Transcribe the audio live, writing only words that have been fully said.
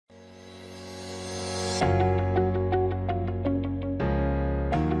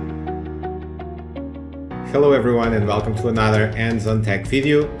Hello everyone and welcome to another hands-on tech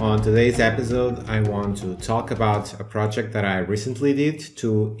video. On today's episode, I want to talk about a project that I recently did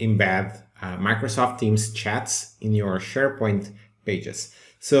to embed Microsoft Teams chats in your SharePoint pages.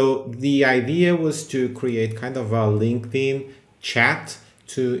 So the idea was to create kind of a LinkedIn chat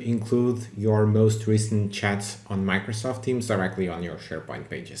to include your most recent chats on Microsoft Teams directly on your SharePoint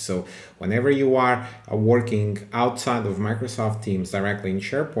pages. So whenever you are working outside of Microsoft Teams directly in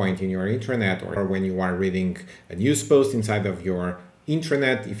SharePoint in your intranet, or when you are reading a news post inside of your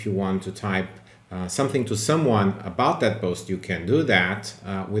intranet, if you want to type something to someone about that post, you can do that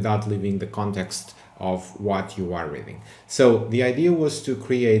without leaving the context of what you are reading. So the idea was to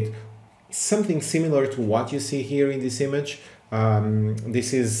create something similar to what you see here in this image.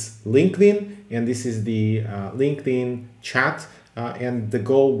 This is LinkedIn, and this is the LinkedIn chat, and the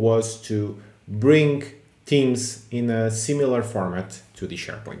goal was to bring Teams in a similar format to the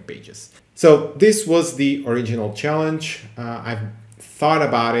SharePoint pages. So this was the original challenge. I've thought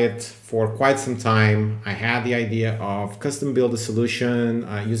about it for quite some time. I had the idea of custom build a solution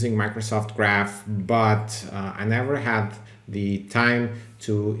using Microsoft Graph, but I never had the time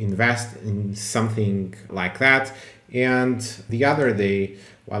to invest in something like that. And the other day,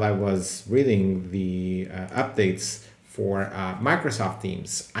 while I was reading the updates for Microsoft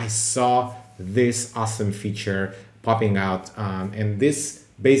Teams, I saw this awesome feature popping out. And this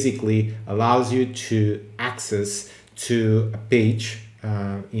basically allows you to access to a page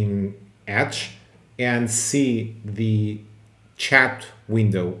in Edge and see the chat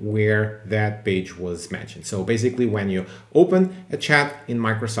window where that page was mentioned. So basically, when you open a chat in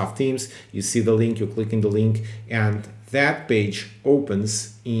Microsoft Teams, you see the link, you click in the link, and that page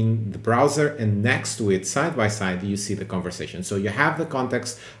opens in the browser, and next to it, side by side, you see the conversation. So you have the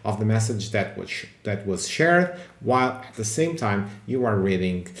context of the message that was shared, while at the same time you are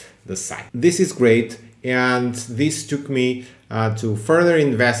reading the site. This is great, and this took me to further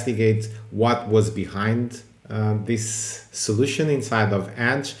investigate what was behind this solution inside of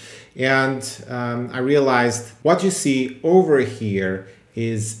Edge, and I realized what you see over here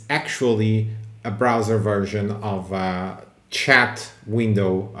is actually a browser version of a chat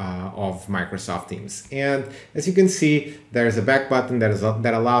window of Microsoft Teams. And as you can see, there's a back button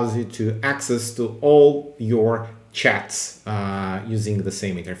that allows you to access to all your chats using the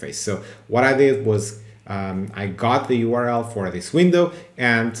same interface. So what I did was I got the URL for this window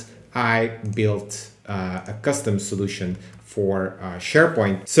and I built a custom solution for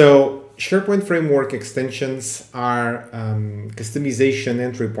SharePoint. So SharePoint framework extensions are customization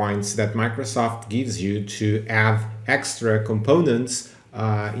entry points that Microsoft gives you to add extra components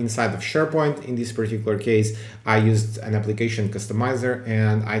inside of SharePoint. In this particular case, I used an application customizer,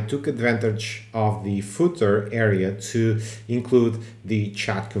 and I took advantage of the footer area to include the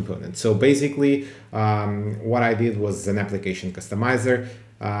chat component. So basically, what I did was an application customizer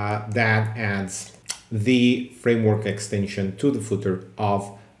that adds the framework extension to the footer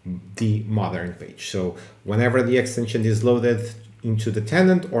of the modern page. So whenever the extension is loaded into the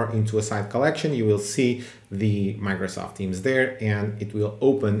tenant or into a site collection, you will see the Microsoft Teams there, and it will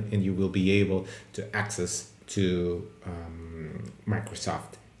open and you will be able to access to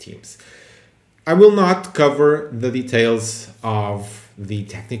Microsoft Teams. I will not cover the details of the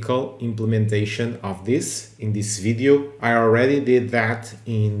technical implementation of this in this video. I already did that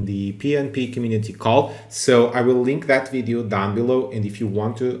in the PNP community call, so I will link that video down below, and if you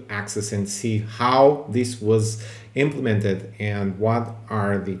want to access and see how this was implemented and what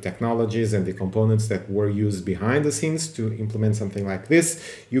are the technologies and the components that were used behind the scenes to implement something like this,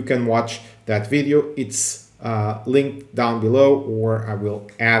 you can watch that video. It's linked down below, or I will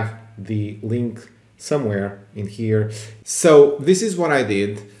add the link somewhere in here. So this is what I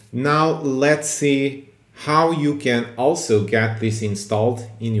did. Now let's see how you can also get this installed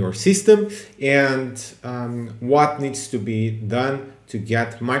in your system, and what needs to be done to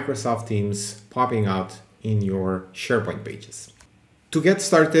get Microsoft Teams popping out in your SharePoint pages. To get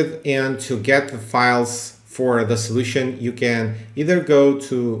started and to get the files for the solution, you can either go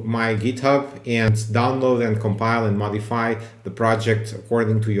to my GitHub and download and compile and modify the project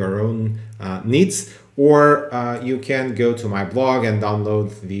according to your own needs, or you can go to my blog and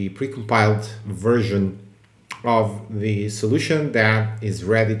download the precompiled version of the solution that is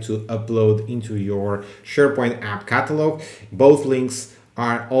ready to upload into your SharePoint app catalog. Both links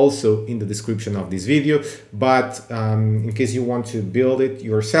are also in the description of this video, but in case you want to build it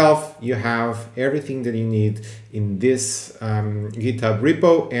yourself, you have everything that you need in this GitHub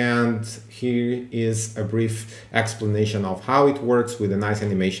repo, and here is a brief explanation of how it works with a nice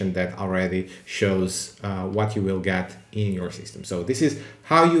animation that already shows what you will get in your system. So this is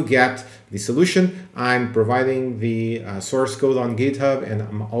how you get the solution. I'm providing the source code on GitHub, and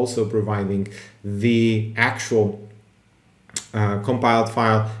I'm also providing the actual compiled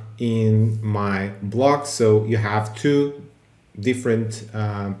file in my blog. So you have two different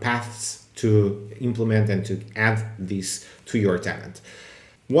paths to implement and to add this to your tenant.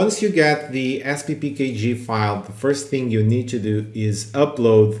 Once you get the sppkg file, the first thing you need to do is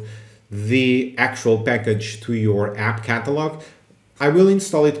upload the actual package to your app catalog. I will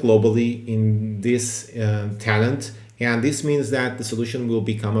install it globally in this tenant, and this means that the solution will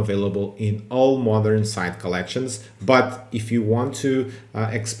become available in all modern site collections. But if you want to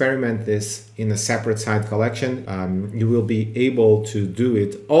experiment this in a separate site collection, you will be able to do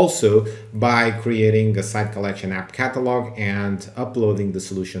it also by creating a site collection app catalog and uploading the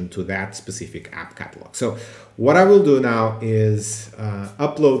solution to that specific app catalog. So what I will do now is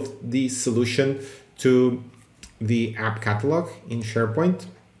upload the solution to the app catalog in SharePoint.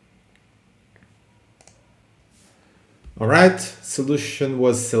 All right, solution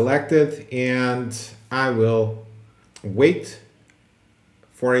was selected, and I will wait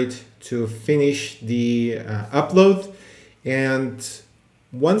for it to finish the upload. And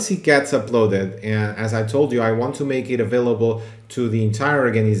once it gets uploaded, and as I told you, I want to make it available to the entire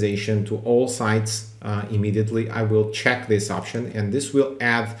organization, to all sites immediately, I will check this option, and this will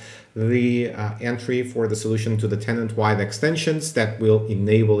add the entry for the solution to the tenant-wide extensions that will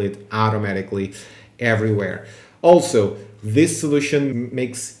enable it automatically everywhere. Also, this solution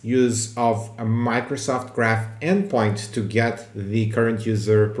makes use of a Microsoft Graph endpoint to get the current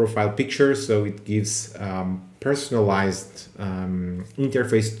user profile picture, so it gives personalized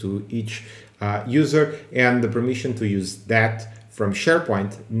interface to each user, and the permission to use that from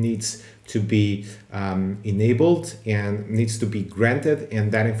SharePoint needs to be enabled and needs to be granted,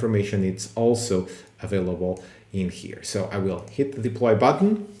 and that information is also available in here. So I will hit the deploy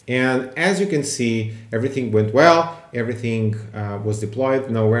button, and as you can see, everything went well, everything was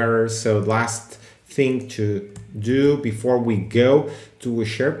deployed, no errors. So the last thing to do before we go to a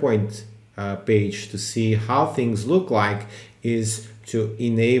SharePoint page to see how things look like is to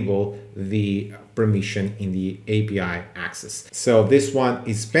enable the permission in the API access. So this one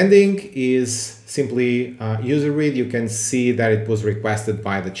is pending, is simply user read. You can see that it was requested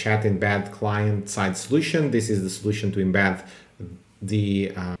by the chat embed client side solution. This is the solution to embed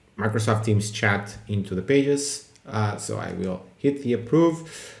the Microsoft Teams chat into the pages. So I will hit the approve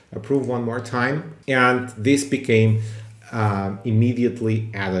one more time, and this became immediately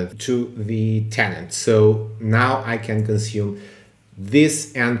added to the tenant. So now I can consume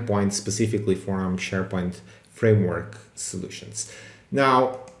this endpoint specifically from SharePoint framework solutions.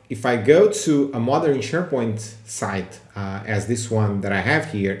 Now, if I go to a modern SharePoint site, as this one that I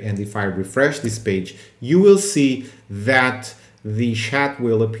have here, and if I refresh this page, you will see that the chat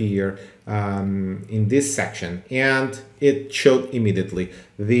will appear in this section, and it showed immediately.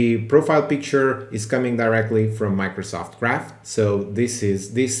 The profile picture is coming directly from Microsoft Graph, so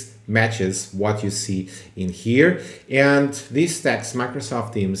this matches what you see in here. And this text,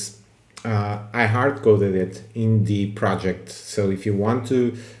 Microsoft Teams, I hard-coded it in the project. So if you want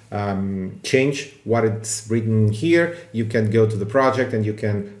to change what it's written here, you can go to the project and you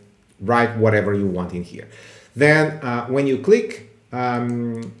can write whatever you want in here. Then when you click,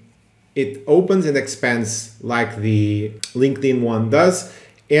 it opens and expands like the LinkedIn one does.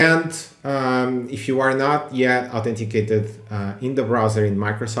 And if you are not yet authenticated in the browser in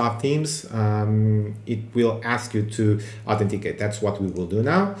Microsoft Teams, it will ask you to authenticate. That's what we will do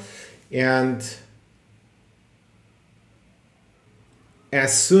now. And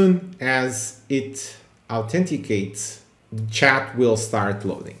as soon as it authenticates, the chat will start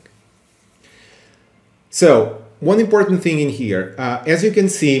loading. So one important thing in here, as you can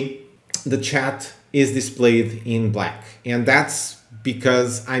see, the chat is displayed in black, and that's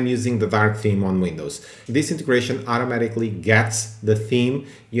because I'm using the dark theme on Windows. This integration automatically gets the theme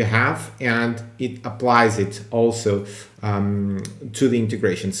you have, and it applies it also to the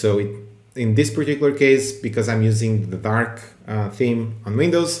integration. So in this particular case, because I'm using the dark theme on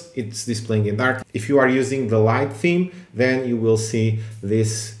Windows, it's displaying in dark. If you are using the light theme, then you will see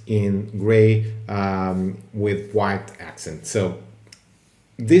this in gray with white accent. So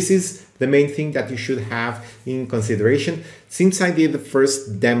This is the main thing that you should have in consideration. Since I did the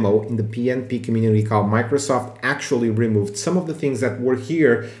first demo in the PNP community called Microsoft actually removed some of the things that were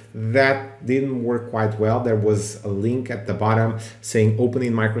here that didn't work quite well. There was a link at the bottom saying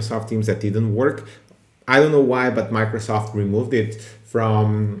opening Microsoft Teams that didn't work. I don't know why, but Microsoft removed it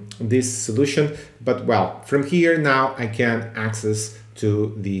from this solution. But well, from here now I can access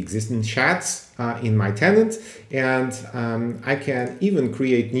to the existing chats in my tenant, and I can even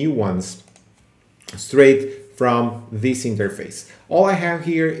create new ones straight from this interface. All I have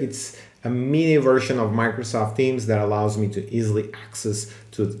here is a mini version of Microsoft Teams that allows me to easily access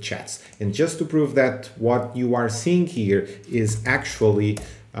to the chats. And just to prove that what you are seeing here is actually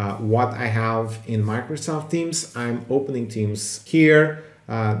what I have in Microsoft Teams, I'm opening Teams here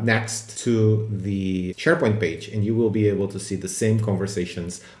next to the SharePoint page, and you will be able to see the same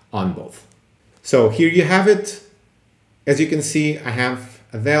conversations on both. So here you have it. As you can see, I have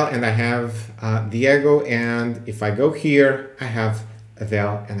Adele and I have Diego, and if I go here, I have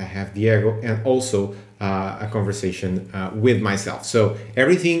Adele and I have Diego, and also a conversation with myself. So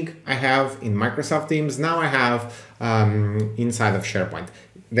everything I have in Microsoft Teams, now I have inside of SharePoint.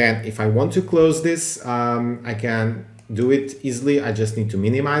 Then if I want to close this, I can do it easily. I just need to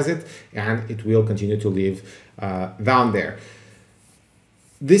minimize it and it will continue to live down there.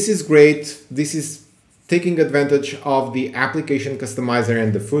 This is great. This is taking advantage of the application customizer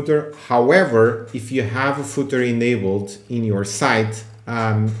and the footer. However, if you have a footer enabled in your site,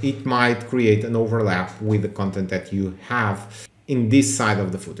 it might create an overlap with the content that you have in this side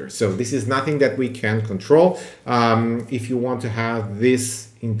of the footer. So this is nothing that we can control. If you want to have this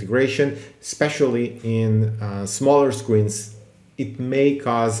integration, especially in smaller screens, it may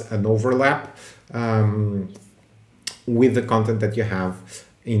cause an overlap with the content that you have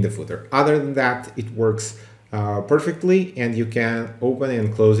in the footer. Other than that, it works perfectly, and you can open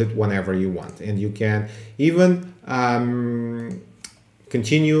and close it whenever you want. And you can even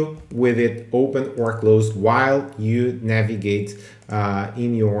continue with it open or closed while you navigate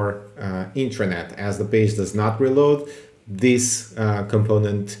in your intranet. As the page does not reload, this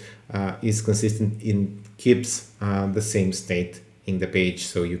component is consistent in keeps the same state in the page,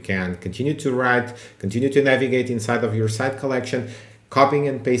 so you can continue to write, continue to navigate inside of your site collection, copying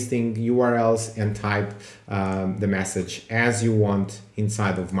and pasting URLs and type the message as you want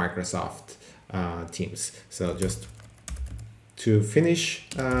inside of Microsoft Teams. So just to finish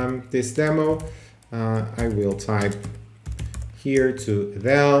this demo, I will type here to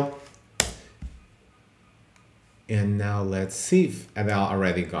Adele. And now let's see if Adele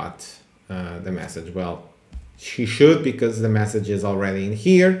already got the message. Well, she should, because the message is already in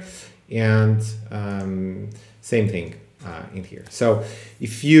here, and same thing in here. So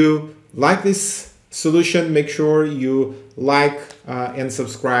if you like this solution, make sure you like and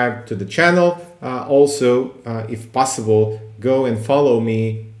subscribe to the channel. Also, if possible, go and follow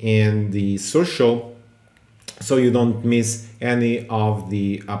me in the social so you don't miss any of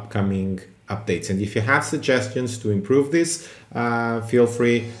the upcoming updates. And if you have suggestions to improve this, feel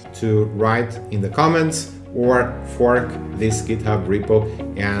free to write in the comments or fork this GitHub repo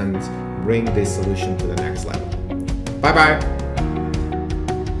and bring this solution to the next level. Bye bye.